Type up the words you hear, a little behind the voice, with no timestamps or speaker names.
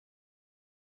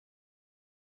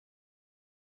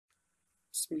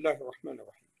بسم الله الرحمن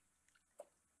الرحيم.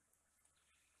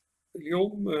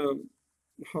 اليوم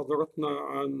محاضرتنا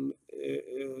عن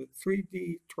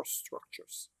 3D Truss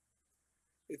Structures.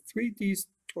 3D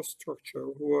Truss Structure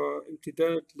هو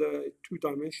امتداد ل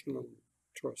 2-dimensional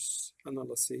Truss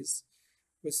analysis،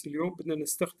 بس اليوم بدنا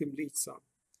نستخدم ليتسا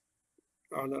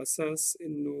على أساس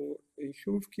إنه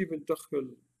نشوف كيف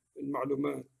ندخل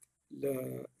المعلومات ل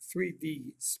 3D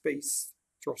Space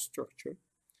Truss Structure،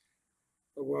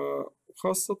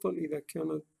 وخاصة إذا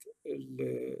كانت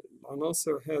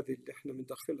العناصر هذه اللي احنا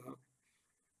بندخلها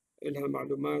لها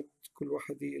معلومات، كل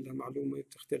واحدة لها معلومة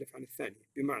بتختلف عن الثانية.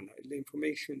 بمعنى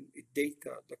الانفورميشن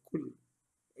الداتا لكل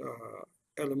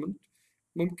element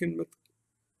ممكن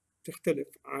تختلف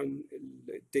عن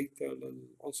الداتا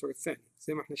للعنصر الثاني،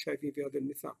 زي ما احنا شايفين في هذا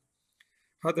المثال.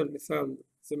 هذا المثال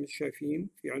زي ما شايفين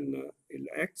في عنا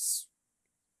الX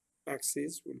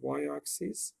axis والY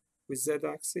axis والZ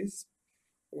axis،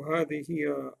 وهذه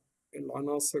هي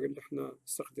العناصر اللي احنا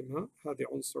نستخدمها. هذه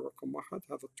عنصر رقم 1،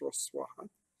 هذا تروس 1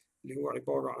 اللي هو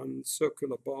عبارة عن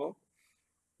circular bar،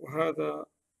 وهذا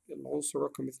العنصر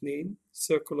رقم 2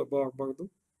 circular bar برضو،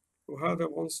 وهذا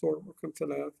العنصر رقم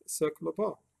 3 circular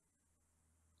bar.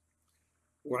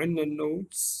 وعندنا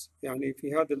النودز، يعني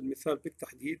في هذا المثال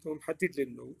بالتحديد هو محدد لي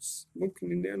النودز.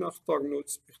 ممكن اني انا اختار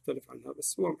نودز بيختلف عنها،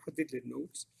 بس هو محدد لي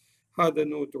النودز. هذا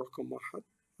نود رقم 1،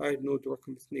 هاي النود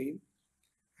رقم 2،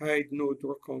 هاي نود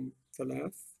رقم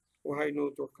 3، وهاي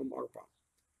نود رقم 4.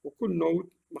 وكل نود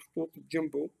محطوط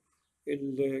بجنبه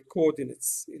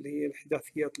الكوردينتس اللي هي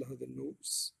الحداثيات لهذا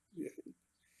النودز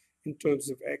in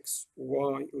terms of x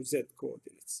y و z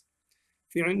coordinates.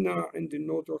 في عند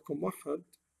النود رقم 1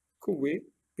 قوة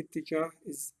باتجاه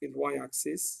ال y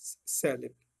axis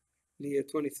سالب اللي هي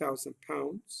 20,000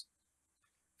 pounds.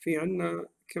 في عنا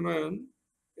كمان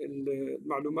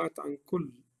المعلومات عن كل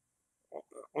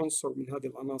عنصر من هذه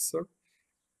العناصر اللي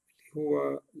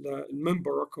هو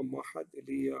الممبر رقم 1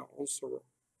 اللي هي عنصر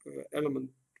element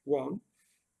 1.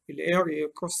 الاريا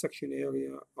cross section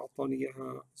area أعطاني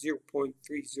إياها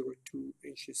 0.302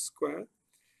 inches square.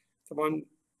 طبعا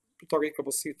بطريقة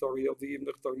بسيطة رياضية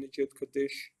بنقدر نجد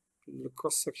قديش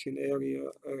الكروس section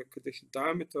area، قديش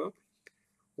الدايمتر،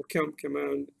 وكم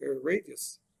كمان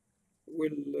radius.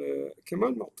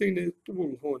 وكمان معطيني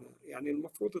الطول هنا، يعني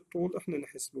المفروض الطول احنا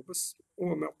نحسبه، بس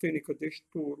هو معطيني قديش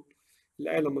طول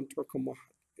الاليمنت رقم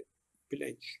 1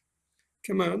 بالانش.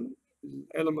 كمان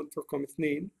الاليمنت رقم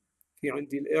 2 في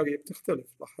عندي الاريا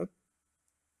بتختلف. لاحظ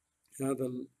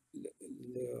هذا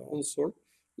العنصر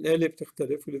الاريا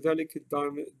بتختلف، ولذلك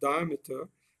الدايمتر،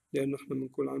 لانه احنا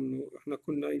بنقول عنه، احنا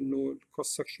قلنا انه الكروس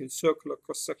سكشن سيركلر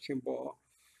كروس سكشن بار،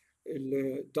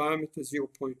 الدايمتر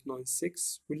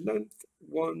 0.96 واللينث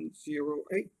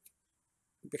 108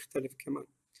 بيختلف. كمان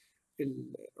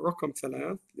الرقم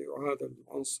 3 اللي هو هذا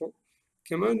العنصر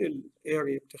كمان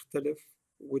الاريا بتختلف،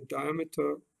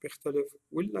 والدايمتر بيختلف،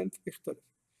 واللينث بيختلف.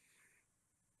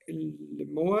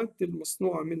 المواد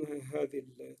المصنوعة منها هذه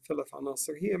الثلاث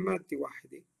عناصر هي مادة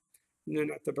واحدة، بدنا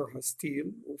نعتبرها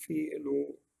ستيل، وفي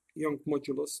له يونغ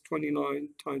مودولوس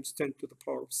 29 times 10 to the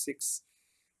power of 6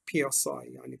 PSI،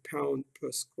 يعني pound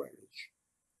per square inch.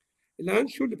 الآن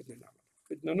شو اللي بدنا نعمل؟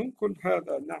 بدنا ننقل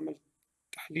هذا، نعمل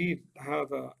تحليل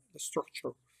هذا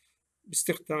الستركتشر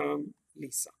باستخدام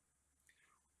ليسا،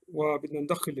 وبدنا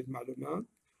ندخل المعلومات،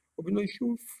 وبدنا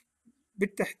نشوف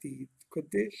بالتحديد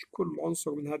قديش كل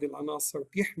عنصر من هذه العناصر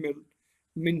بيحمل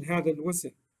من هذا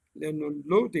الوزن، لأنه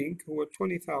اللودينج هو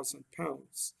 20,000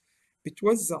 pounds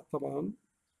بتوزع طبعا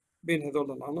بين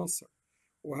هذول العناصر.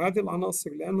 وهذه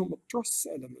العناصر لأنهم التروس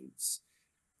elements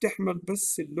تحمل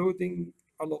بس اللودينج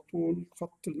على طول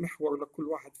خط المحور لكل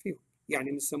واحد فيهم،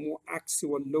 يعني بنسموه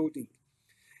axial loading.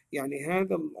 يعني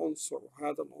هذا العنصر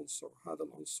وهذا العنصر وهذا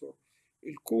العنصر،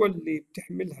 القوى اللي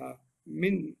بتحملها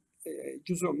من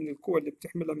جزء من القوى اللي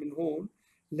بتحملها من هون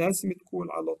لازم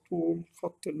تكون على طول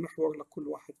خط المحور لكل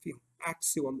واحد فيهم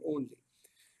axial only.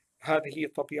 هذه هي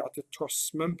طبيعة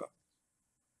التروس ممبر.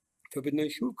 فبدنا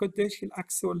نشوف قديش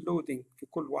الاكسوال لودينج في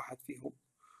كل واحد فيهم،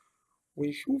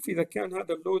 ونشوف إذا كان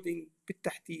هذا اللودينج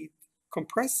بالتحديد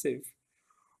compressive،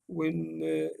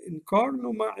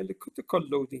 ونقارنه مع الكريتيكال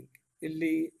لودينج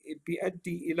اللي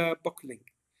بيؤدي إلى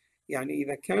buckling. يعني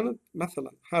إذا كانت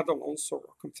مثلا هذا العنصر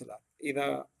رقم 3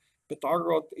 إذا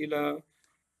بتعرض إلى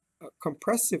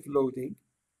compressive loading،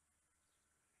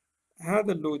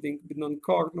 هذا اللودينج بدنا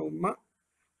نقارنه مع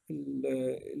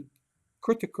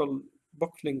critical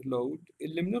buckling load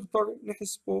اللي بنقدر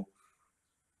نحسبه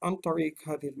عن طريق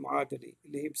هذه المعادلة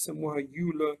اللي هي بسموها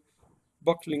يولر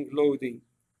buckling loading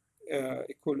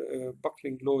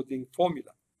buckling loading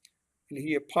formula، اللي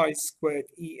هي pi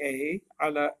squared EA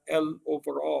على L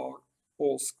over R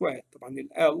all squared. طبعا ال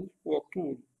L هو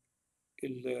طول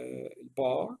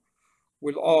البار،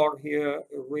 وال R هي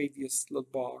الراديوس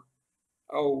للبار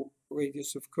أو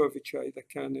radius of curvature إذا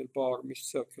كان البار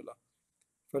مش circular.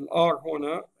 فالR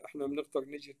هنا إحنا بنقدر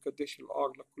نجد قديش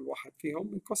الR لكل واحد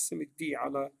فيهم، نقسم الD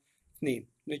على 2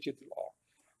 نجد الR،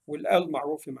 والL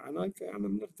معروفة معنا، فإحنا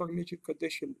بنقدر نجد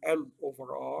قديش L over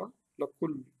R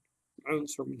لكل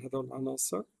عنصر من هذول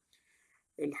العناصر.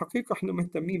 الحقيقة إحنا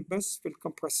مهتمين بس في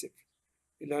الكمبرسيف،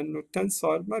 لأنه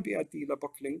التنسايل ما بيؤدي إلى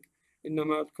بوكلينج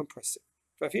إنما الكمبرسيف.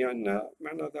 ففي عنا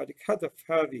معنى ذلك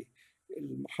هدف هذه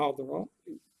المحاضرة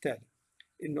التالي،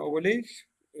 إنه أوليش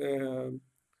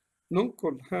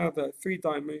ننقل هذا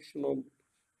 3-dimensional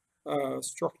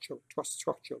structure truss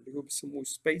structure اللي هو بسموه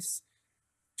space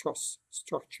truss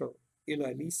structure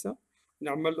إلى ليسا،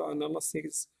 نعمل له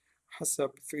analysis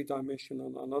حسب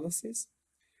 3-dimensional analysis.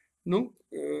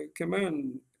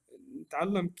 كمان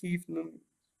نتعلم كيف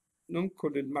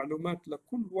ننقل المعلومات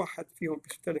لكل واحد فيهم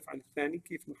بيختلف عن الثاني،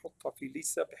 كيف نحطها في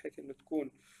ليسا بحيث أن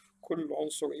تكون كل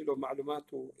عنصر له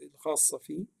معلوماته الخاصة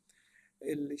فيه.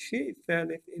 الشيء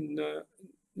الثالث إن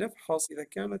نفحص إذا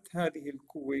كانت هذه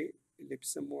القوة اللي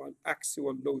بسموها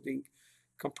axial loading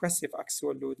compressive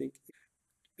axial loading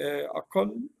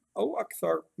أقل أو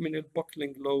أكثر من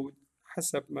البوكلينج لود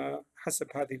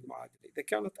حسب هذه المعادلة. إذا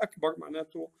كانت أكبر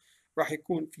معناته راح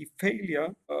يكون في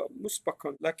failure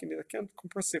مسبقا، لكن إذا كانت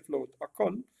compressive load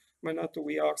أقل معناته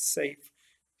we are safe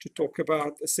to talk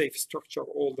about a safe structure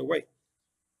all the way.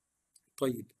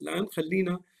 طيب الآن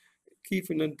خلينا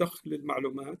كيف ندخل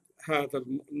المعلومات،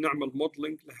 نعمل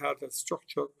موديلنج لهذا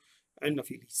الستركتشر عندنا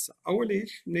في ليسا. أول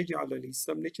إيش نجي على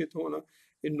ليسا بنجد هنا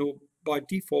إنه by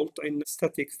default عندنا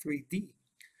static 3D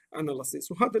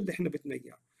analysis، وهذا اللي إحنا بدنا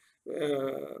إياه.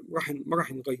 ما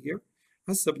راح نغير.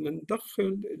 هسه بدنا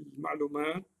ندخل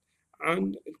المعلومات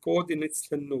عن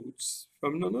الكوردينيتس للنودز،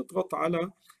 فبدنا نضغط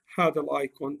على هذا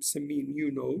الايكون بسميه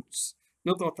نيو نودز،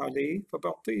 نضغط عليه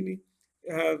فبعطيني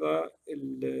هذا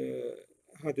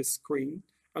السكرين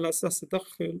على اساس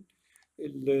ادخل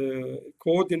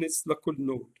الكوردينيتس لكل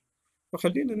نود.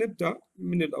 فخلينا نبدا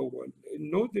من الاول.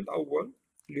 النود الاول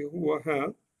اللي هو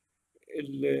هذا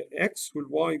الاكس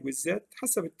والواي والزد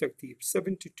حسب الترتيب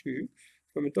 72،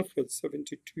 فبندخل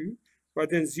 72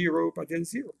 بعدين 0 بعدين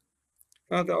 0.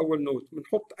 هذا أول نود.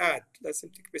 بنحط add، لازم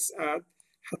تكبس add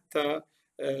حتى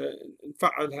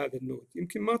نفعل هذا النود.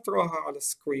 يمكن ما تراها على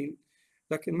السكرين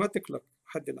لكن ما تقلق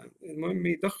لحد الآن. المهم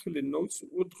يدخل النودز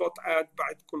واضغط add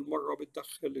بعد كل مرة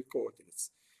بتدخل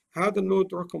الكوردينيتس. هذا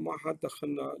النود رقم 1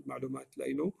 دخلنا المعلومات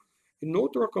له.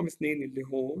 النود رقم 2 اللي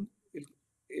هون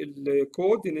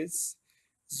الكوردينيتس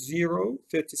 0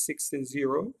 36 and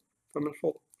 0،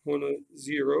 فبنحط هنا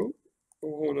 0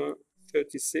 وهنا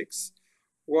 36،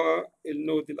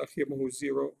 والنود الأخير ما هو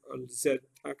 0 الزد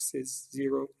axis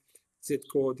 0 z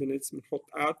coordinates بنحط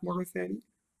add مرة ثانية.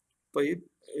 طيب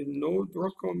النود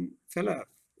رقم 3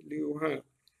 اللي هو ها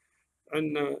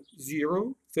عندنا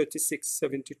 0 36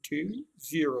 72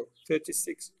 0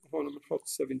 36، هون بنحط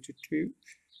 72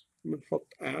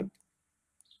 بنحط add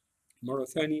مرة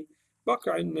ثانية. بقى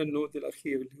عندنا النود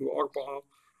الأخير اللي هو 4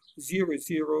 0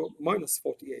 0 minus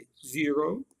 48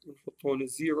 0، بنحط هون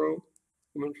 0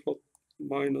 وبنحط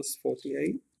minus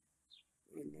 48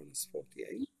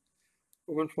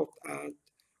 وبنحط add.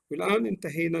 والآن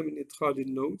انتهينا من إدخال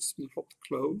النودز. بنحط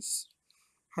close.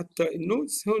 حتى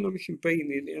النودز هنا مش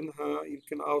مبينة لأنها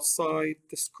يمكن outside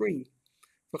the screen،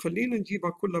 فخلينا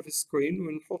نجيبها كلها في السكرين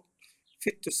ونحط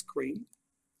fit screen.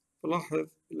 فلاحظ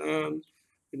الآن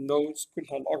النودز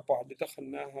كلها الأربعة اللي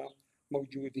دخلناها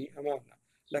موجودة أمامنا،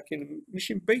 لكن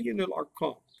مش مبين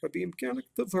الأرقام، فبإمكانك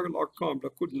تظهر الأرقام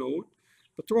لكل نود.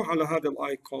 بتروح على هذا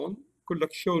الآيكون بقول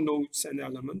لك show nodes and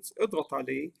elements، اضغط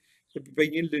عليه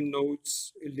ببين لي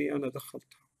النودز اللي أنا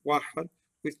دخلتها 1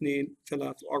 و2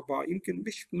 3 و4. يمكن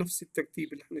مش بنفس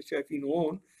الترتيب اللي احنا شايفينه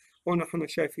هون احنا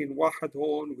شايفين 1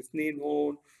 هون و2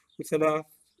 هون و3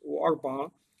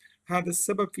 و4. هذا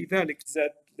السبب في ذلك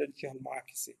زاد للجهة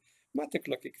المعاكسة. ما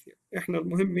تقلق كثير، احنا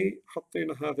المهمة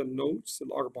حطينا هذا النودز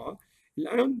الأربعة.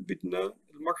 الآن بدنا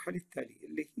المرحلة التالية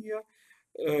اللي هي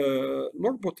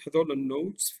نربط هذول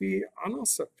النودز في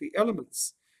عناصر في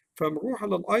elements. فنروح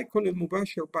على الايكون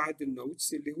المباشر بعد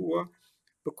النودز اللي هو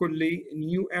بقول لي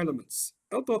new elements،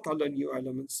 اضغط على new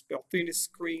elements بيعطيني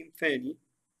سكرين ثاني.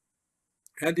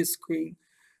 هذه سكرين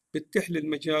بتتيح لي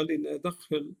المجال ان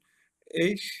ادخل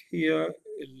ايش هي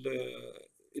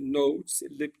النودز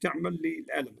اللي بتعمل لي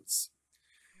الاليمنتس.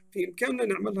 في امكاننا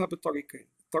نعملها بطريقين.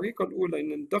 الطريقة الاولى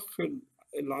ان ندخل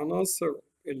العناصر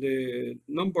اللي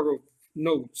number of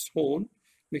nodes هون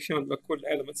مشان لكل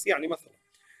elements. يعني مثلا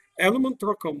element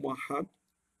رقم 1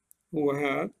 هو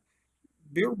هذا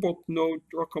بيربط نود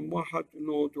رقم 1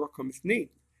 ونود رقم 2.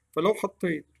 فلو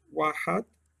حطيت 1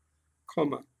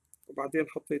 كوما وبعدين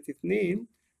حطيت 2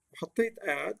 وحطيت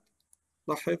add،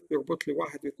 لاحظ بيربط لي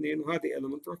 1 و2 وهذه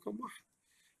element رقم 1.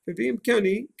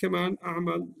 فبإمكاني كمان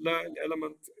أعمل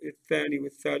للإلمنت الثاني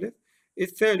والثالث.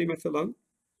 الثاني مثلا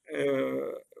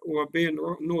وبين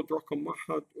نود رقم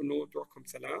 1 ونود رقم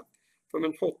 3،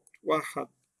 فبنحط 1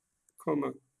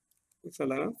 كوما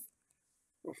و3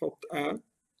 وأحط add.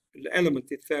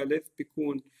 الإلمنت الثالث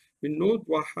بيكون من نود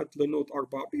 1 لنود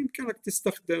 4. بإمكانك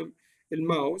تستخدم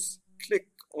الماوس كليك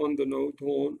on the node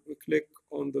هون وكليك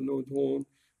on the node هون،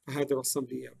 فهذا رسم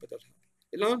لي إياه بدل هذا.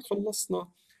 الآن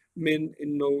خلصنا من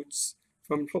النودز،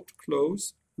 فبنحط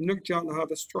close ونرجع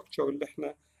لهذا structure اللي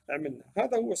احنا عملناه.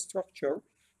 هذا هو structure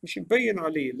مش مبين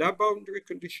عليه لا boundary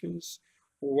conditions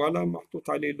ولا محطوط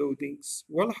عليه loadings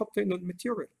ولا حطينا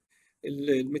الماتيريال.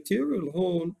 الماتيريال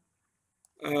هون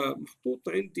محطوط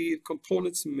عندي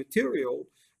components material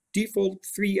default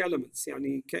 3 elements،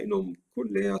 يعني كأنهم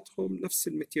كلياتهم نفس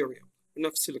الماتيريال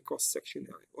ونفس الكروس سكشن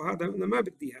اريا، وهذا أنا ما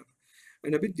بدي هذا.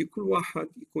 أنا بدي كل واحد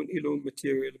يكون له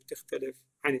ماتيريال بتختلف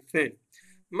عن الثاني.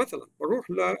 مثلا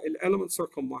بروح للإليمنتس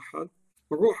رقم 1،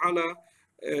 بروح على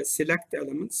select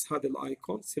elements، هذا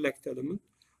الايكون select element،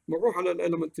 بروح على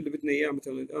الإليمنت اللي بدنا إياه،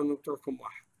 مثلا الإليمنت رقم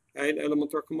 1. هاي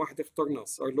الإليمنت رقم 1 اخترناه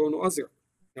صار لونه أزرق،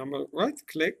 نعمل رايت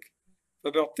كليك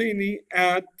فبيعطيني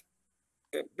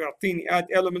add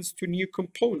elements to new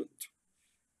component.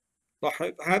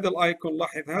 لاحظ هذا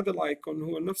الايكون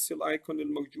هو نفس الايكون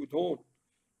الموجود هون.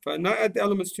 فأنا add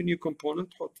elements to new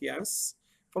component حط yes.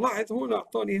 فلاحظ هون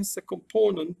أعطاني هسه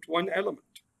component one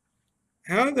element.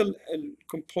 هذا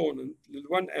الكومبوننت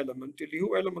لل1 element اللي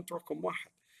هو element رقم 1،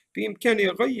 بإمكاني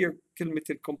أغير كلمة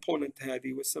الكومبوننت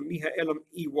هذه وأسميها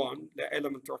E1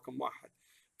 لelement رقم 1.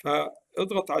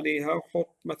 فاضغط عليها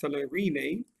وحط مثلا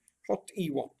rename، حط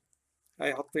E1.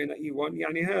 هاي حطينا E1،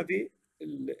 يعني هذه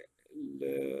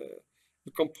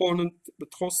الكومبوننت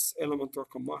بتخص element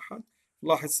رقم 1.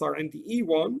 لاحظ صار عندي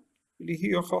E1 اللي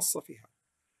هي خاصة فيها.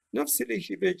 نفس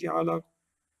الشيء بيجي على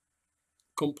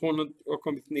component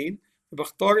رقم 2،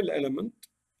 بختار الاليمنت،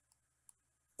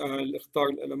 اختار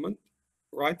الاليمنت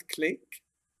رايت كليك،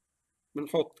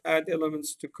 بنحط add elements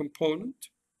to component،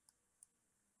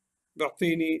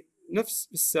 بيعطيني نفس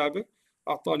السابق،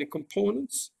 اعطاني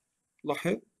components.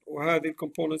 لاحظ وهذه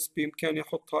الكومبوننتس بامكاني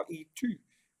احطها E2،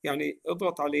 يعني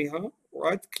اضغط عليها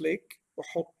رايت كليك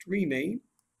وحط rename،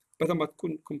 بدل ما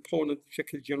تكون component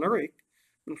بشكل جنريك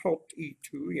بنحط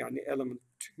E2 يعني element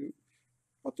 2.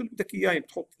 حط اللي بدك اياه،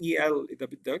 بتحط EL اذا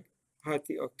بدك،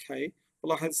 هاتي اوكي.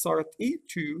 ولاحظ صارت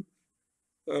E2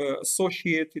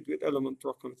 associated with element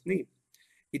رقم 2.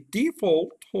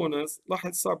 الديفولت هون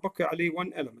لاحظ صار بقي عليه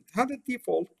 1 element. هذا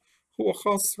الديفولت هو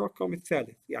خاص رقم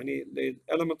الثالث، يعني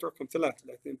الاليمنت رقم 3،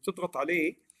 لكن بتضغط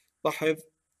عليه لاحظ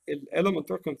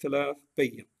الاليمنت رقم 3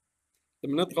 بين.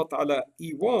 لما نضغط على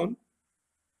E1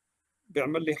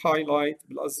 بيعمل لي هايلايت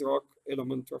بالازرق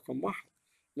element رقم 1.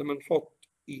 لما نحط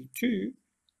E2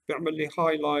 بيعمل لي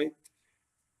هايلايت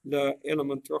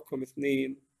لإليمنت رقم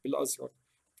 2 بالأزرق.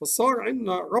 فصار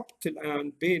عندنا ربط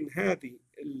الآن بين هذه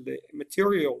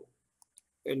الماتيريال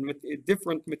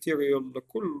الديفرنت ماتيريال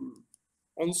لكل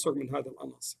عنصر من هذا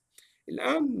العناصر.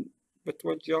 الآن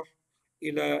بتوجه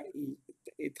إلى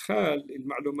إدخال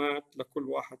المعلومات لكل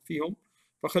واحد فيهم.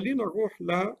 فخلينا نروح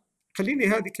خليني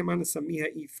هذه كمان أسميها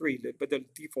E3 بدل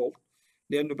الديفولت،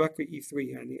 لأنه باقي E3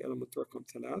 يعني element رقم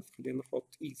 3. خلينا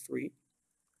نحط E3،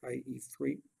 هاي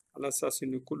E3 على أساس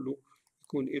إنه كله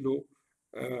يكون له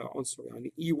عنصر،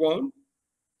 يعني E1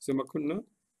 زي ما كنا،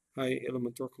 هاي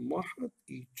element رقم 1،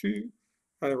 E2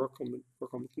 هاي رقم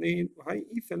 2، وهاي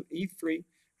E3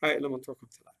 هاي element رقم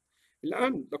 3.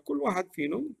 الآن لكل واحد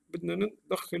فيهم بدنا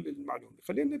ندخل المعلومة.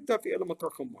 خلينا نبدأ في element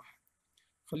رقم 1.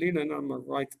 خلينا نعمل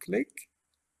right click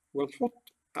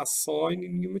ونحط assign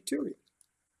new material.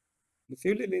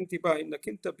 مثير للانتباه إنك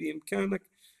أنت بإمكانك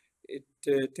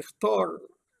تختار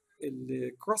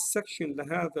الكروس سكشن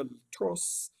لهذا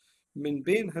التروس من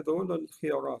بين هذول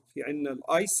الخيارات. في عندنا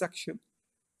الاي سكشن،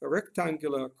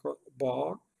 rectangular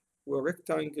bar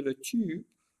rectangular tube،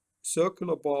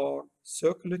 circular bar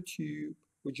circular tube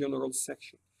وجنرال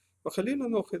سكشن. فخلينا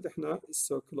ناخذ احنا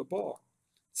السيركلر بار.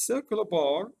 السيركلر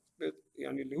بار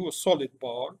يعني اللي هو solid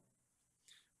bar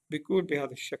بيكون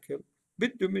بهذا الشكل.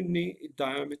 بده مني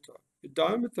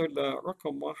الدايمتر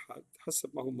لرقم 1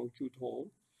 حسب ما هو موجود هون.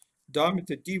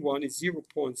 diameter D1 is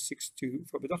 0.62،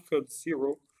 فبدخل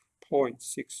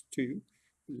 0.62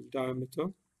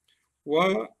 الدايمتر.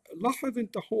 ولاحظ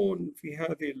انت هون في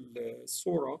هذه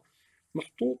الصورة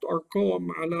محطوط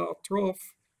أرقام على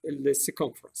أطراف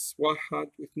السيكونفرنس 1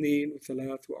 و2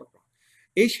 و3 و4.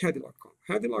 إيش هذه الأرقام؟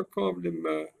 هذه الأرقام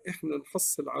لما إحنا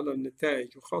نحصل على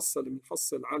النتائج، وخاصة لما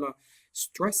نحصل على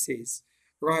stresses،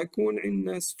 راح يكون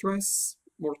عندنا stress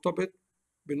مرتبط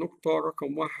بنقطة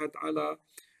رقم 1 على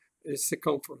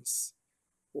circumference،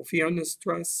 وفي عندنا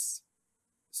stress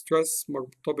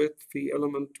مرتبط في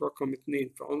element رقم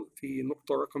 2 في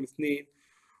نقطة رقم 2،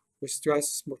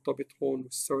 وستريس مرتبط هون،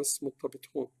 وستريس مرتبط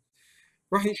هون.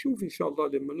 راح نشوف إن شاء الله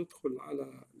لما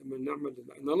نعمل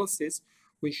الأناليسيس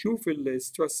ونشوف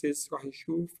الستريسز، راح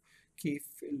نشوف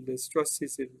كيف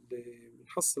الستريسز اللي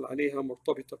بنحصل عليها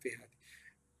مرتبطة في هذه.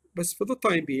 بس for the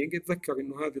time being اتذكر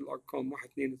إنه هذه الأرقام 1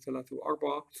 2 و3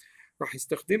 و4 راح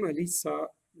يستخدمها لسه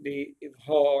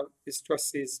لإظهار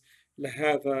الستريسز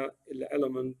لهذا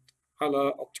الإليمنت على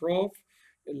أطراف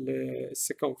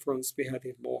السيركمفرنس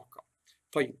بهذه المواقع.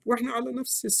 طيب واحنا على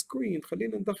نفس السكرين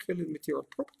خلينا ندخل الماتيريال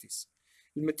بروبرتيز.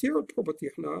 الماتيريال بروبرتي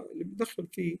احنا اللي بندخل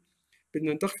فيه،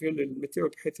 بدنا ندخل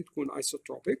الماتيريال بحيث تكون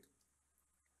ايسوتروبيك،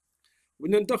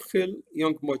 بدنا ندخل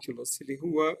يونغ مودولوس اللي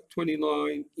هو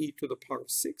 29 e to the power of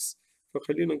 6.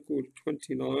 فخلينا نقول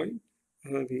 29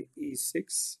 هذه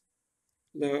e6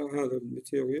 لهذا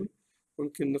الماتيريال.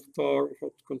 ممكن نختار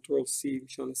نحط كنترول سي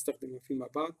مشان نستخدمها فيما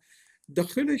بعد.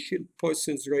 دخلش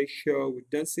البويسونز ريشيو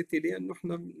والدنسيتي، لأنه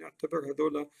احنا بنعتبر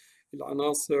هذول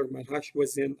العناصر ما لهاش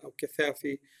وزن أو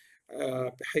كثافة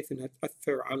بحيث انها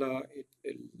تأثر على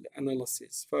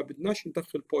الاناليسيس، فبدناش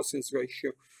ندخل بويسونز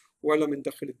ريشيو ولا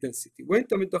بندخل الدنسيتي. وين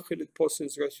بندخل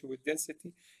البويسونز ريشيو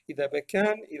والدنسيتي؟ إذا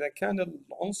كان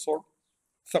العنصر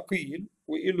ثقيل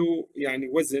وإله يعني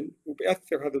وزن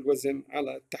وبيأثر هذا الوزن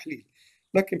على التحليل.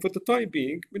 لكن for the time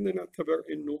being بدنا نعتبر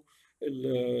إنه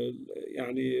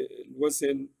يعني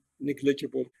الوزن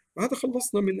negligible. وهذا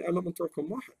خلصنا من element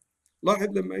رقم 1.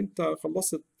 لاحظ لما أنت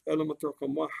خلصت element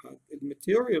رقم 1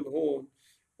 الماتيريال هون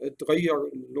تغير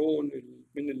اللون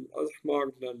من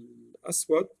الأحمر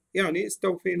للأسود، يعني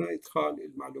استوفينا إدخال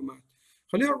المعلومات.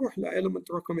 خلينا نروح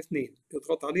لإليمنت رقم 2،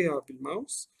 اضغط عليها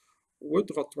بالماوس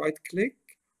واضغط رايت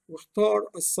كليك واختار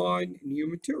assign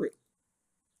new material.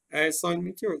 assign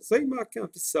material زي ما كان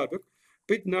في السابق،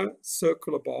 بدنا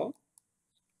circular bar،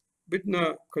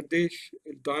 بدنا قديش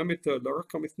الدايمتر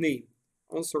لرقم 2،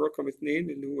 عنصر رقم 2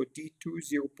 اللي هو D2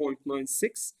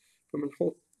 0.96،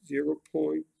 فبنحط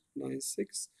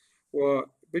 0.96.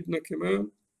 وبدنا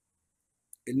كمان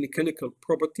الميكانيكال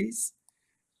بروبرتيز.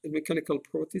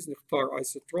 نختار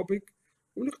ايسوتروبيك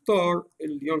ونختار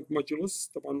اليونغ مودولوس.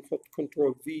 طبعا نحط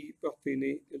كنترول في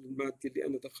بيعطيني المادة اللي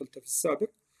أنا دخلتها في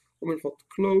السابق، وبنحط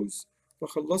كلوز.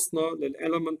 فخلصنا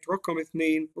للإليمنت رقم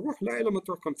 2. نروح لإليمنت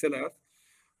رقم 3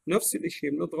 نفس الشيء،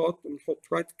 بنضغط ونحط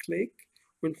رايت كليك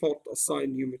ونحط assign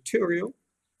new material.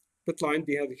 بيطلع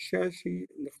عندي هذه الشاشة.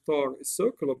 نختار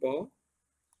السيركل بار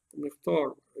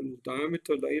ونختار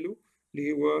الدايمتر له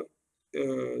اللي هو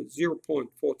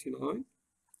 0.49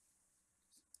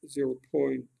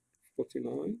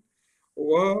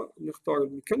 ونختار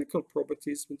الميكانيكال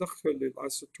بروبرتيز، ندخل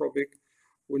الايسوتروبيك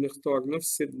ونختار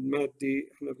نفس المادة.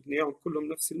 احنا بدنا اياهم كلهم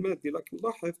نفس المادة، لكن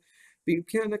لاحظ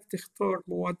بإمكانك تختار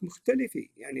مواد مختلفة.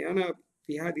 يعني أنا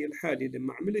في هذه الحالة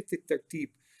لما عملت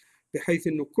الترتيب بحيث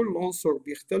إنه كل عنصر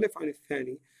بيختلف عن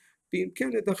الثاني،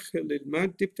 بإمكاني أدخل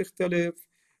المادة بتختلف،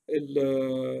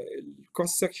 الكروس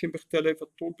سكشن بيختلف،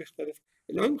 الطول بيختلف.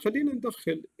 الآن خلينا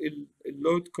ندخل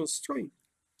اللود كونسترين.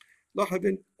 لاحظ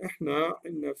إن إحنا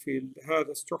عندنا في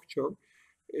هذا structure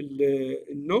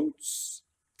النوتس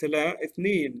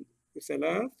 2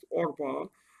 و3 و4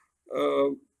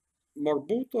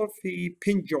 مربوطة في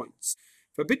pin joints،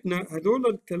 فبدنا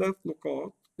هذول ال3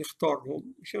 نقاط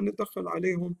نختارهم مشان ندخل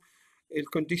عليهم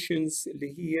الكونديشنز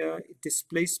اللي هي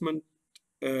displacement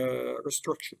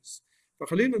restrictions.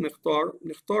 فخلينا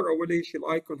نختار أول شيء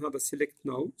الآيكون هذا select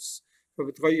nodes،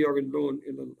 فبتغير اللون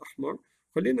إلى الأحمر.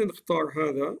 خلينا نختار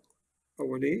هذا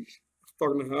أول شيء،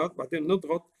 اخترنا هذا، بعدين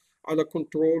نضغط على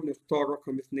كنترول نختار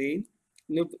رقم 2،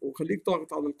 وخليك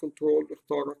ضاغط على الكنترول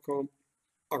نختار رقم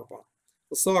 4.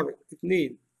 فصار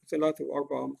 2 و3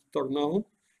 و4 اخترناهم.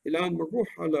 الآن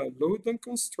بنروح على load and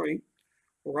constraint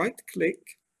ورايت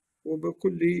كليك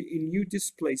وبقول لي new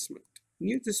displacement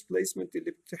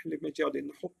اللي بتفتح لي مجال إن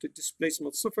نحط displacement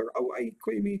 0 أو أي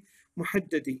قيمة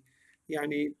محددة،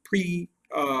 يعني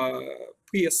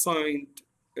pre-assigned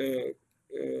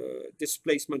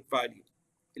displacement value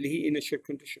اللي هي initial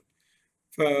condition.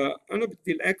 فأنا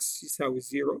بدي الإكس يساوي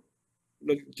 0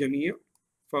 للجميع،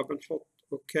 فبنحط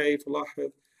أوكي.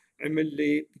 فلاحظ عمل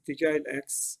لي باتجاه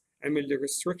الإكس، عمل لي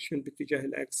restriction باتجاه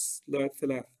الإكس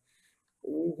ل3،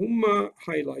 وهم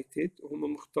highlighted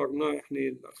وهم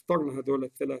احنا اخترنا هذول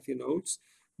ال3 نودز.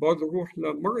 برضه نروح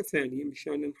مرة ثانية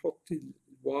مشان نحط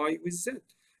الواي والزد.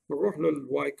 بنروح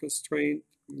للواي constraint،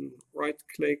 رايت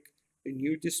كليك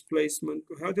new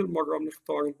displacement، وهذه المرة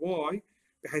بنختار الواي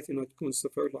بحيث انها تكون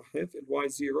صفر. لاحظ الواي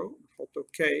 0 بنحط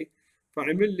اوكي،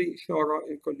 فعمل لي اشارة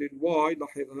يقول لي الواي،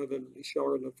 لاحظ هذا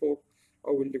الاشارة لفوق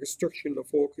او الريستركشن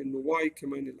لفوق انه واي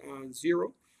كمان الان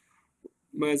 0.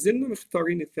 ما زلنا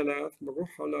مختارين الثلاث،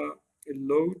 بنروح على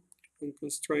اللود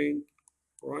constraint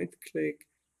right click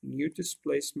new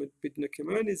displacement، بدنا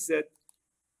كمان الزد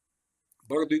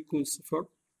برضه يكون صفر،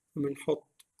 بنحط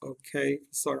اوكي.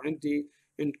 صار عندي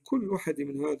عند كل واحدة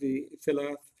من هذه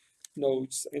الثلاث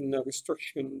نودز عندنا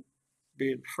restriction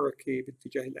بالحركة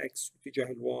باتجاه الاكس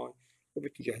واتجاه الواي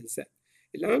وباتجاه الزد.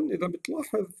 الآن إذا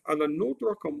بتلاحظ على النود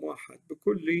رقم 1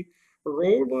 بقول لي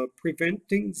roller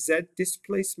preventing z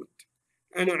displacement.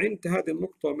 أنا عند هذه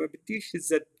النقطة ما بديش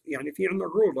الزد، يعني في عندنا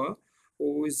الرولر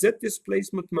والزد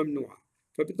ديسبليسمنت ممنوعة،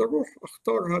 فبدي أروح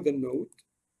أختار هذا النود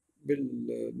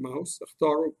بالماوس،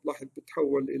 أختاره، لاحظ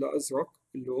بتحول إلى أزرق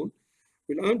اللون.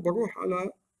 والآن بروح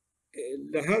على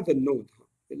لهذا النود،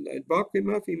 الباقي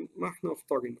ما احنا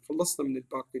اختارين، خلصنا من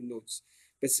الباقي النودز،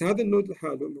 بس هذا النود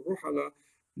لحاله بنروح على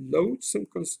loads and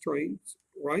constraints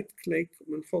right click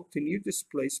بنحط new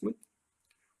displacement،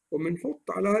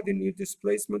 وبنحط على هذه النيو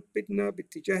ديسبليسمنت بدنا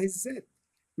باتجاه الزد،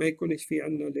 ما يكونش في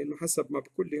عندنا لانه حسب ما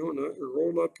بقول لي هنا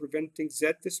الرولر preventing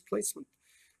z displacement،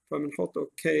 فبنحط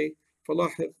اوكي.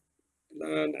 فلاحظ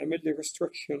الان عمل لي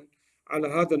restriction على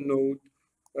هذا النود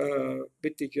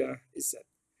باتجاه الزد.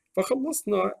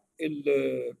 فخلصنا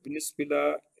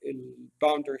بالنسبه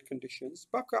للباوندري كونديشنز.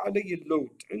 بقى علي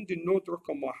اللود، عندي النود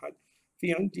رقم 1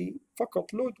 في عندي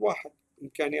فقط لود واحد،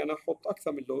 بامكاني انا احط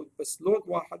اكثر من لود بس لود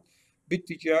واحد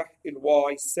باتجاه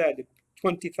الواي سالب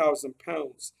 20,000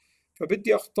 باوندز.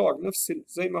 فبدي اختار نفس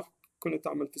زي ما كنت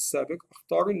اعمل في السابق،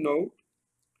 اختار النود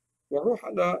واروح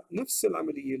على نفس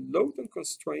العمليه اللود اند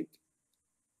كونسترينت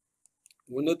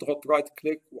ونضغط رايت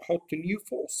كليك واحط نيو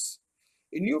فورس.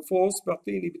 النيو فورس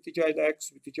بيعطيني باتجاه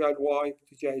الاكس وباتجاه الواي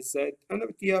باتجاه الزد، انا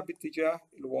بدي اياه باتجاه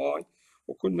الواي،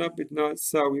 وكنا بدنا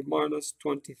نساوي ماينس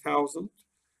 20,000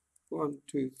 1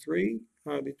 2 3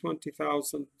 هذه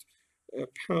 20,000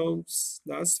 باوندز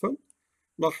لأسفل.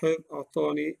 لاحظ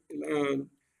أعطاني الآن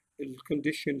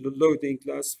الكونديشن لللودينج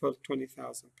لأسفل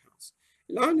 20,000 باوندز.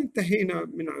 الآن انتهينا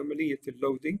من عملية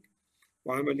اللودينج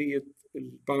وعملية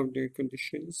الباوندري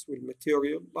كونديشنز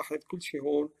والماتيريال. لاحظ كل شيء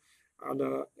هون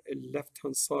على الليفت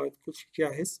هاند سايد كل شيء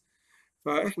جاهز،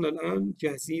 فإحنا الآن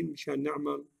جاهزين مشان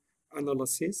نعمل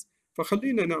analysis.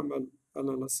 فخلينا نعمل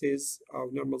analysis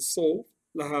أو نعمل solve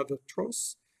لهذا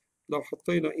التروس. لو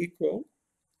حطينا equal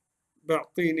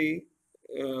بيعطيني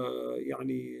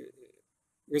يعني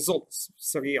results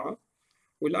سريعة.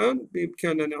 والآن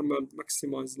بإمكاننا نعمل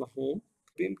maximize لهون،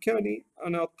 بإمكاني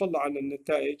أنا أطلع على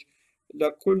النتائج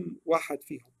لكل واحد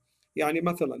فيهم. يعني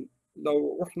مثلا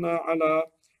لو رحنا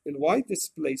على الواي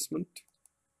displacement،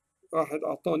 واحد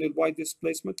أعطاني الواي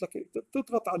displacement، لكن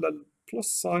تضغط على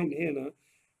البلس ساين هنا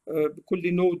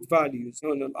بكل نود فاليوز.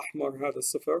 هون الأحمر هذا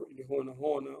صفر، اللي هون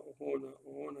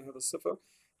وهون هذا صفر،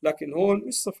 لكن هون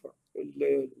مش صفر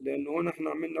لأنه هون احنا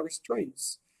عملنا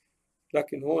restraints،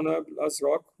 لكن هون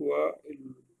بالأزرق هو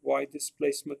الواي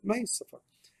displacement ما هي صفر.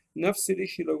 نفس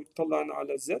الشيء لو طلعنا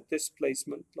على z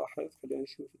displacement، لاحظ خلينا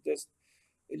نشوف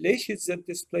ليش z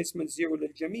displacement 0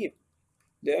 للجميع؟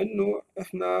 لأنه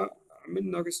احنا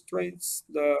عملنا restraints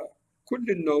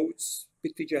لكل النودز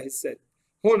باتجاه الزد،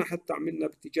 هون حتى عملنا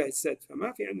باتجاه الزد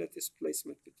فما في عندنا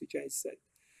displacement باتجاه الزد.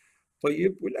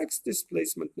 طيب والاكس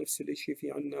displacement نفس الشيء،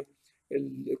 في عندنا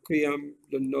القيم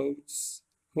للنودز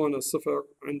هون صفر،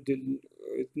 عند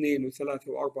الاثنين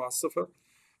وثلاثة وأربعة صفر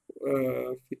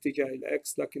في اتجاه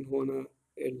الاكس، لكن هون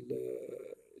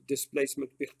displacement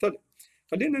بيختلف.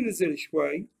 خلينا ننزل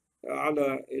شوي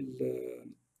على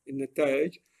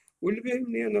النتائج، واللي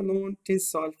بيهمني أنا هون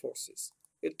tensile forces.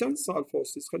 التنسايل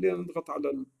فورسز خلينا نضغط على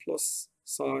البلس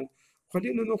ساين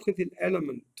وخلينا ناخذ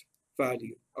الاليمنت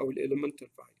فاليو او الاليمنتال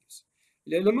فاليوز.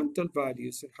 الاليمنتال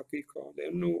فاليوز الحقيقه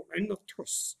لانه عندنا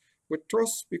تروس،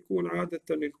 والتروس بيكون عاده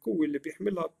القوه اللي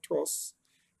بيحملها التروس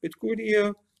بتكون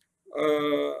هي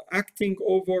acting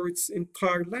over its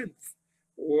entire length،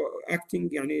 acting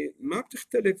يعني ما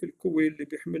بتختلف القوه اللي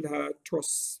بيحملها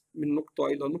تروس من نقطه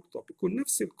الى نقطه، بيكون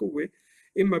نفس القوه،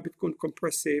 اما بتكون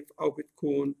compressive او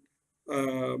بتكون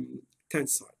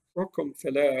تنسايل. رقم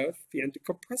 3 في عندي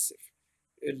compressive،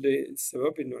 اللي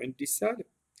السبب انه عندي سالب.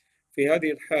 في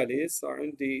هذه الحالة صار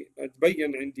عندي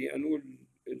تبين عندي انه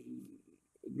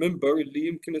الممبر اللي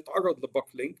يمكن يتعرض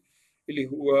لباكلينج اللي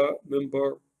هو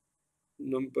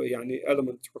ممبر يعني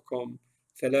element رقم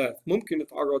 3 ممكن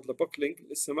يتعرض لباكلينج.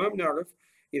 لسه ما بنعرف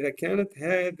اذا كانت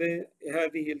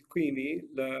هذه القيمة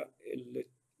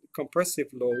للcompressive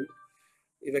load،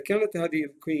 إذا كانت هذه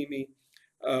القيمة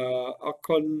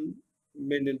أقل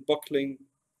من البوكلينج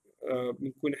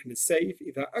بنكون احنا سيف.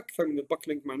 اذا اكثر من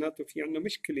البوكلينج معناته في عندنا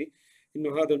مشكله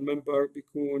انه هذا الممبر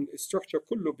بيكون الستركتشر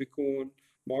كله بيكون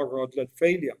معرض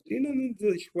للفيلير. خلينا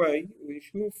ننزل شوي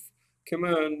ونشوف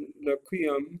كمان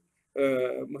لقيم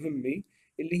مهمه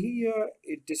اللي هي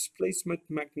الديسبيسمنت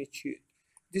ماجنتيود.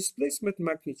 displacement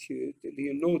magnitude اللي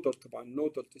هي nodal، طبعا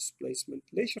nodal displacement.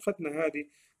 ليش اخذنا هذه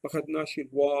ما اخذناش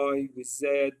الواي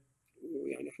والزد؟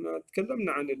 يعني احنا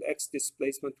تكلمنا عن الاكس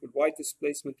displacement والواي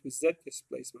displacement والزد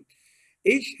displacement.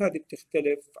 ايش هذه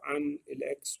بتختلف عن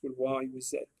الاكس والواي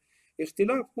والزد؟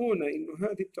 اختلاف هنا انه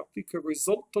هذه بتعطيك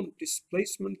resultant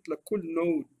displacement لكل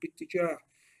نود باتجاه،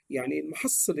 يعني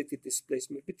محصلة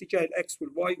الديسبيسمنت باتجاه الاكس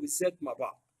والواي والزد مع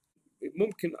بعض.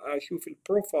 ممكن اشوف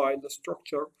البروفايل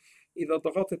الستركتشر. اذا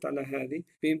ضغطت على هذه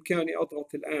بامكاني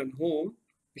اضغط الان هون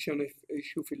عشان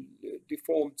اشوف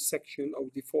الديفورم سكشن او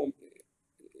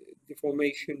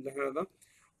ديفورميشن لهذا،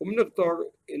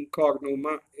 وبنقدر نقارنه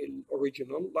مع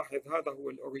الاوريجينال. لاحظ هذا هو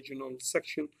الاوريجينال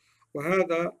سكشن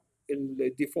وهذا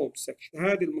الديفورم سكشن.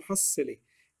 هذه المحصله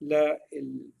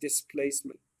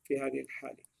للديسبيسمنت في هذه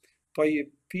الحاله.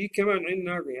 طيب في كمان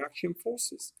عندنا رياكشن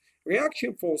فورسز.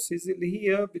 رياكشن فورسز اللي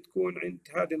هي بتكون عند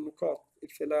هذه النقاط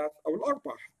الثلاث او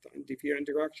الاربع، حتى عندي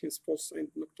رياكشن فورس عند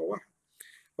نقطه واحده.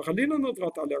 فخلينا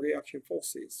نضغط على رياكشن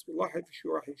فورسز ونلاحظ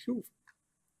شو راح نشوف.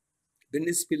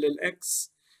 بالنسبه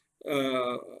للاكس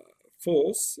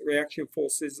فورس رياكشن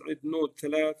فورسز عند نود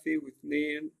 3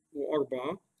 و2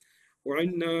 و4،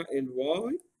 وعندنا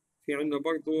الواي في عندنا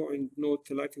برضه عند نود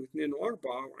 3 و2 و4،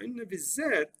 وعندنا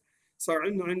بالزد صار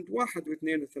عندنا عند 1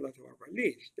 و2 و3 و4.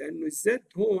 ليش؟ لأنه الزد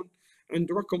هون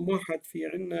عند رقم 1 في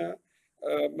عندنا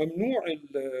ممنوع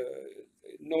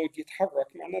النود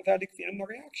يتحرك، معنى ذلك في عندنا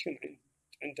رياكشن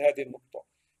عند هذه النقطة.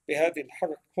 بهذه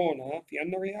الحركة هون في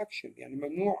عندنا رياكشن، يعني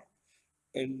ممنوع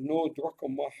النود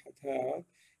رقم 1 هذا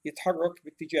يتحرك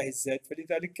باتجاه الزد،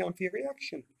 فلذلك كان في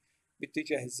رياكشن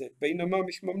باتجاه الزد، بينما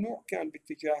مش ممنوع كان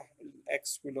باتجاه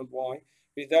الاكس ولا الواي.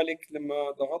 لذلك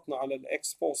لما ضغطنا على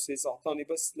الاكس فورسز اعطاني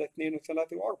بس لاثنين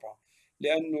وثلاثة واربعة،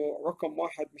 لانه رقم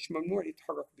 1 مش ممنوع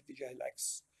يتحرك باتجاه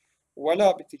الاكس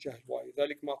ولا باتجاه الواي،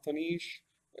 لذلك ما اعطانيش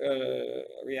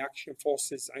رياكشن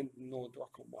فورسز عند النود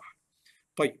رقم 1.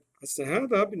 طيب هسه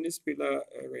هذا بالنسبة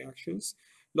للرياكشنز.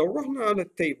 لو رحنا على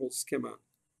التيبلز كمان،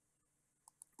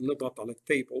 نضغط على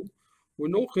التيبل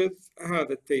ونأخذ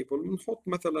هذا التيبل ونحط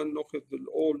مثلا نأخذ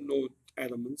الأول نود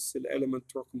elements،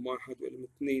 الإليمنت رقم 1 والإليمنت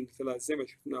 2 و3 زي ما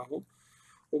شفناهم،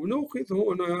 وبنأخذ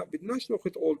هنا بدناش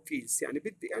نأخذ all fields، يعني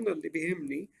بدي أنا اللي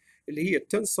بيهمني اللي هي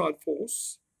التنسايل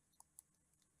فورس،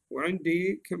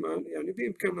 وعندي كمان يعني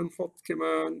بإمكاننا نحط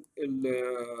كمان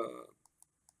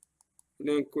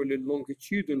نقول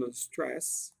اللونجيتيودينال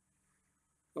ستريس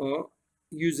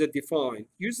user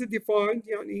defined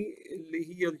يعني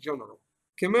اللي هي الجنرال.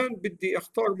 كمان بدي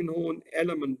اختار من هون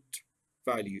element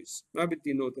values، ما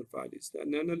بدي nodal values،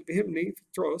 لان انا اللي بهمني في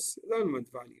Truss element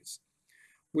values.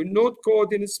 والنود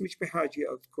coordinates مش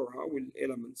بحاجه اذكرها،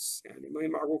 والelements يعني ما هي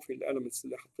معروفه الelements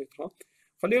اللي حطيتها.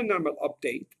 خلينا نعمل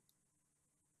update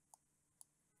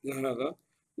لهذا.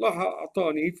 راح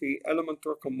اعطاني في element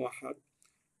رقم 1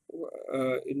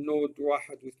 النود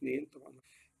 1 و2. طبعا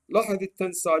لاحظ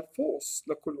التنسايل فورس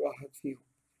لكل واحد فيهم.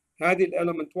 هذه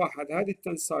الاليمنت 1 هذه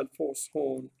التنسايل فورس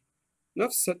هون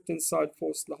نفس التنسايل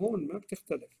فورس لهون ما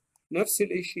بتختلف. نفس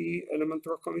الاشي element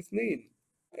رقم 2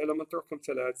 element رقم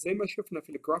 3 زي ما شفنا في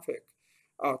الجرافيك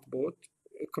output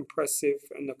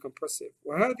compressive عندنا compressive،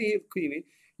 وهذه القيمة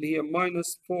اللي هي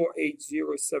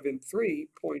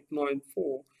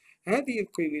 -48073.94 هذه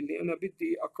القيمة اللي أنا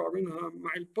بدي أقارنها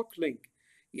مع البوكلينج.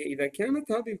 يعني إذا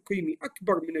كانت هذه القيمة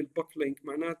أكبر من البوكلينج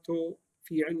معناته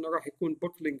في عندنا راح يكون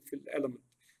بوكلينج في الاليمنت.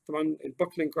 طبعا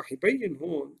البوكلينج راح يبين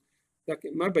هون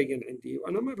لكن ما بين عندي،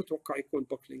 وانا ما بتوقع يكون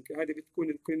بوكلينج. هذه بتكون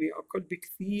القيمه اقل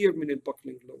بكثير من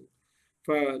البوكلينج لود.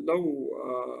 فلو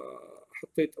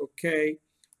حطيت اوكي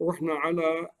ورحنا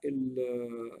على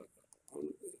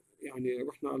يعني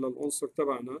رحنا على العنصر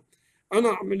تبعنا، انا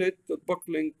عملت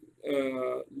بوكلينج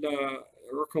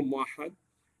لرقم 1.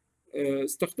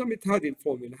 استخدمت هذه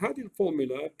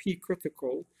الفورمولا P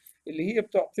critical اللي هي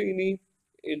بتعطيني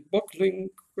البوكلينج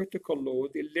كريتيكال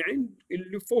لود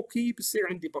اللي فوقيه بصير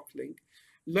عندي بوكلينج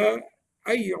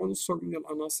لاي عنصر من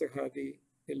العناصر هذه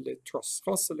التروس،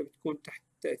 خاصه اللي بتكون تحت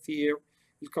تاثير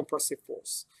الكمبرسيف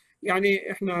فورس.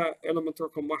 يعني احنا element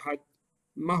رقم 1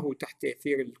 ما هو تحت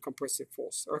تاثير الكمبرسيف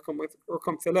فورس،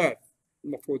 رقم 3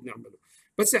 المفروض نعمله،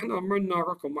 بس احنا عملنا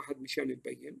رقم 1 مشان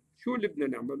نبين شو اللي بدنا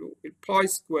نعمله. الباي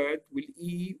سكوير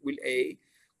والاي والاي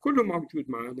كله موجود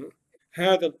معنا.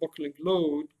 هذا البوكلينج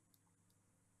لود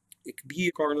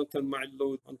كبير مقارنة مع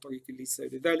اللود عن طريق الليسا،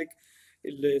 لذلك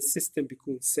السيستم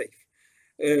بيكون سيف.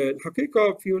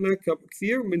 الحقيقة في هناك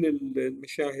كثير من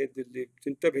المشاهد اللي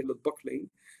بتنتبه للبكلينج.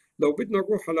 لو بدنا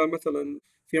نروح على مثلا،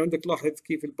 في عندك لاحظ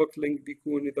كيف البكلينج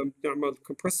بيكون إذا بنعمل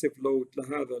compressive load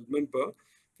لهذا المنبر،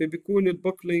 فبيكون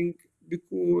البكلينج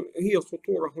بيكون هي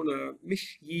الخطورة هنا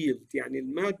مش ييلد، يعني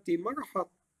المادة ما راح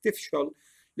تفشل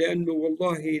لأنه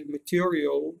والله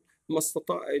الماتيريال ما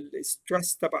استطاع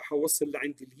الستريس تبعها وصل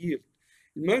لعند الييلد.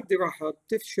 المادة راح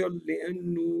تفشل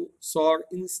لأنه صار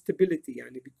instability،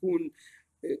 يعني بيكون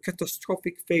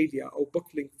catastrophic failure أو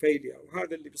buckling failure،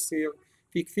 وهذا اللي بيصير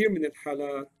في كثير من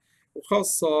الحالات،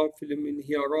 وخاصة في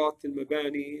انهيارات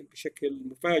المباني بشكل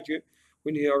مفاجئ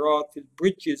وانهيارات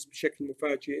البريدجز بشكل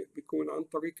مفاجئ، بيكون عن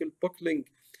طريق البوكلينج،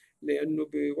 لأنه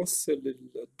بيوصل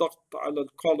الضغط على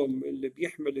الكولوم اللي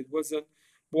بيحمل الوزن،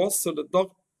 بيوصل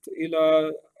الضغط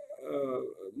إلى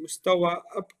مستوى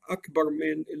أكبر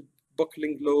من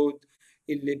البوكلينج لود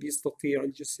اللي بيستطيع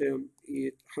الجسم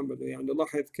يتحمله. يعني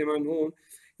لاحظ كمان هون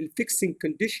الفيكسينج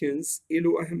كونديشنز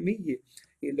له أهمية.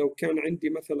 لو كان عندي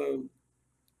مثلا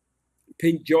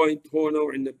بين جوينت هون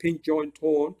وعندنا بين جوينت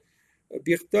هون،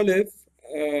 بيختلف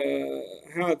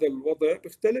هذا الوضع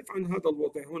بيختلف عن هذا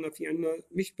الوضع. هنا في عندنا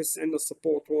مش بس عندنا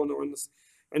سبورت هون وعندنا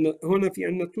هنا في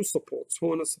عندنا تو سبورتس،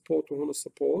 هون سبورت وهون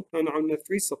سبورت، هنا عندنا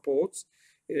 3 سبورتس،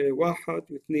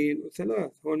 واحد واثنين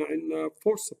وثلاث، هون عندنا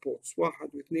 4 سبورتس،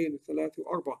 واحد واثنين وثلاث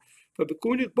واربعة.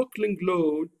 فبكون البوكلينج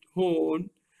لود هون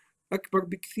أكبر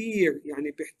بكثير،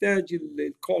 يعني بيحتاج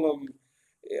الكولوم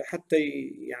حتى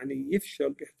يعني يفشل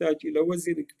بيحتاج إلى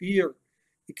وزن كبير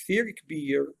كثير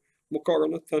كبير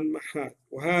مقارنة مع هذا،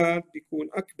 وهذا بيكون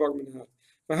أكبر من هذا.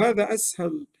 فهذا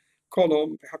أسهل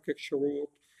كولوم بحقق شروط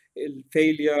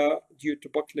الفيليا due to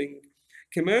buckling.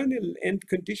 كمان الاند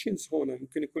كونديشنز هون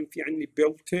ممكن يكون في عندي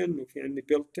built in وفي عندي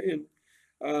built in،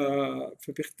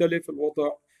 فبيختلف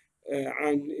الوضع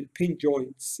عن البين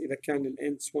جوينتس، إذا كان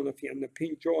الاندز هنا في عندنا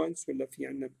بين جوينتس ولا في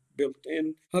عندنا built in.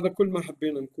 هذا كل ما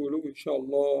حبينا نقوله، وإن شاء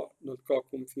الله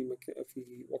نلقاكم في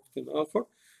وقت آخر.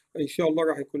 إن شاء الله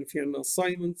راح يكون في عندنا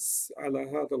assignments على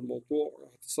هذا الموضوع،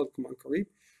 راح أتصلكم عن قريب.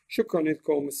 شكرا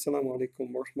لكم، السلام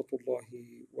عليكم ورحمة الله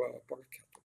وبركاته.